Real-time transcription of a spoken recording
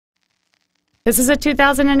This is a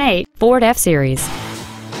 2008 Ford F-Series.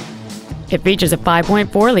 It features a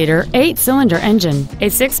 5.4-liter, 8-cylinder engine,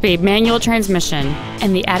 a 6-speed manual transmission,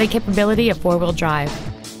 and the added capability of 4-wheel drive.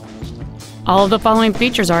 All of the following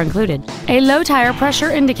features are included: a low tire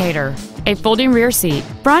pressure indicator, a folding rear seat,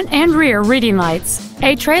 front and rear reading lights,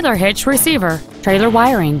 a trailer hitch receiver, trailer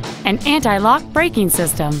wiring, an anti-lock braking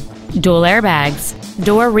system, dual airbags,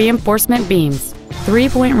 door reinforcement beams,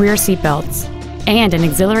 3-point rear seat belts, and an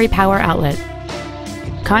auxiliary power outlet.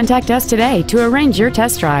 Contact us today to arrange your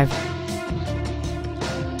test drive.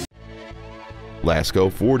 Lasco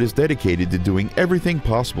Ford is dedicated to doing everything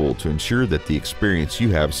possible to ensure that the experience you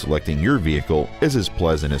have selecting your vehicle is as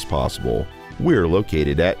pleasant as possible. We're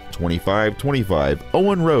located at 2525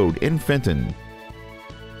 Owen Road in Fenton.